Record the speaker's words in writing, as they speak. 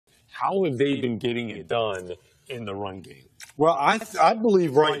how have they been getting it done in the run game? Well, I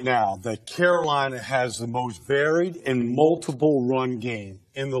believe right now that Carolina has the most varied and multiple run game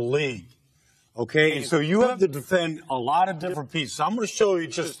in the league. Okay, and so you have to defend a lot of different pieces. I'm going to show you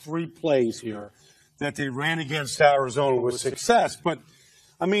just 3 plays here that they ran against Arizona with success. But,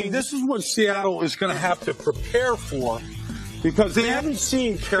 I mean, this is what Seattle is going to have to prepare for because they haven't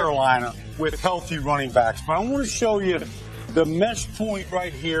seen Carolina with healthy running backs. But I want to show you the mesh point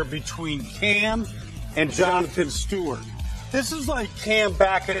right here between Cam and Jonathan Stewart. This is like Cam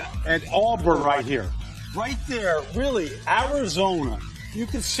back at Auburn right here. Right there, really, Arizona, you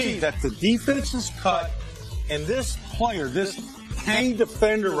can see that the defense is cut, and this player, this hang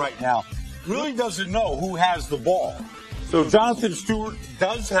defender right now, really doesn't know who has the ball. So Jonathan Stewart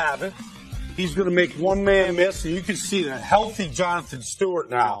does have it. He's going to make one man miss, and you can see that healthy Jonathan Stewart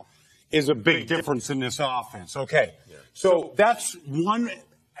now is a big difference in this offense. Okay, so that's one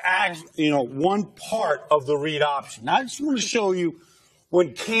part of the read option. Now, I just want to show you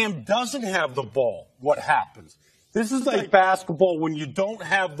when Cam doesn't have the ball, what happens. This is like basketball when you don't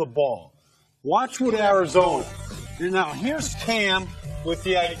have the ball. Watch with Arizona. Now, here's Cam with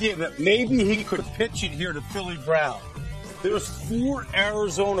the idea that maybe he could pitch it here to Philly Brown. There's 4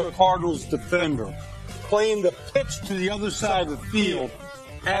 Arizona Cardinals defender playing the pitch to the other side of the field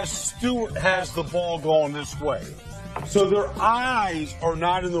as Stewart has the ball going this way. So their eyes are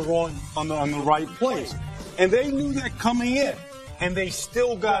not in the on the right place. And they knew that coming in, and they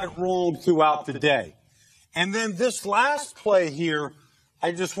still got it wrong throughout the day. And then this last play here,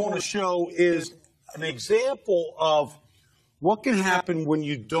 I just want to show is an example of what can happen when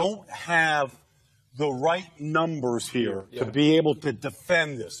you don't have the right numbers here to be able to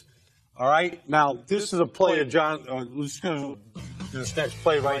defend this. All right? Now, this is a play of John. Let's go to this next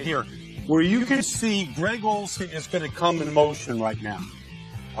play right here, where you can see Greg Olsen is going to come in motion right now.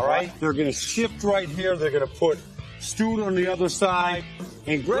 All right? They're going to shift right here. They're going to put Stewart on the other side,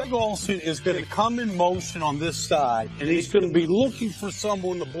 and Greg Olsen is going to come in motion on this side, and he's going to be looking for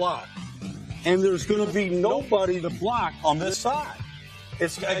someone to block. And there's going to be nobody to block on this side.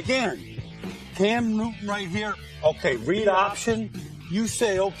 It's, again, Cam Newton right here. Okay, read option. You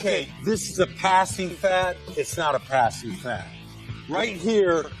say, okay, this is a passing fat. It's not a passing fat. Right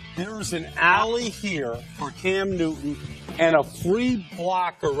here, there's an alley here for Cam Newton and a free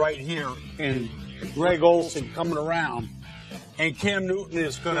blocker right here in Greg Olsen coming around. And Cam Newton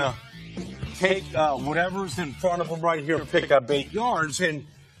is going to take whatever's in front of him right here and pick up 8 yards. And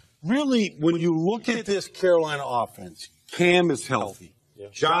really, when you look at this Carolina offense, Cam is healthy.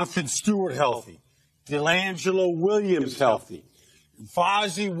 Jonathan Stewart healthy. DeLangelo Williams healthy.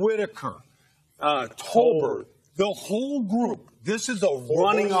 Fozzie Whitaker. Tolbert. The whole group. This is a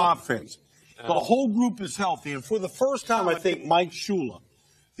running offense. The whole group is healthy. And for the first time, I think Mike Shula,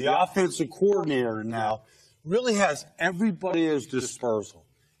 the offensive coordinator now, really has everybody at his disposal.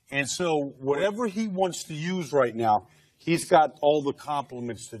 And so whatever he wants to use right now, he's got all the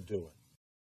complements to do it.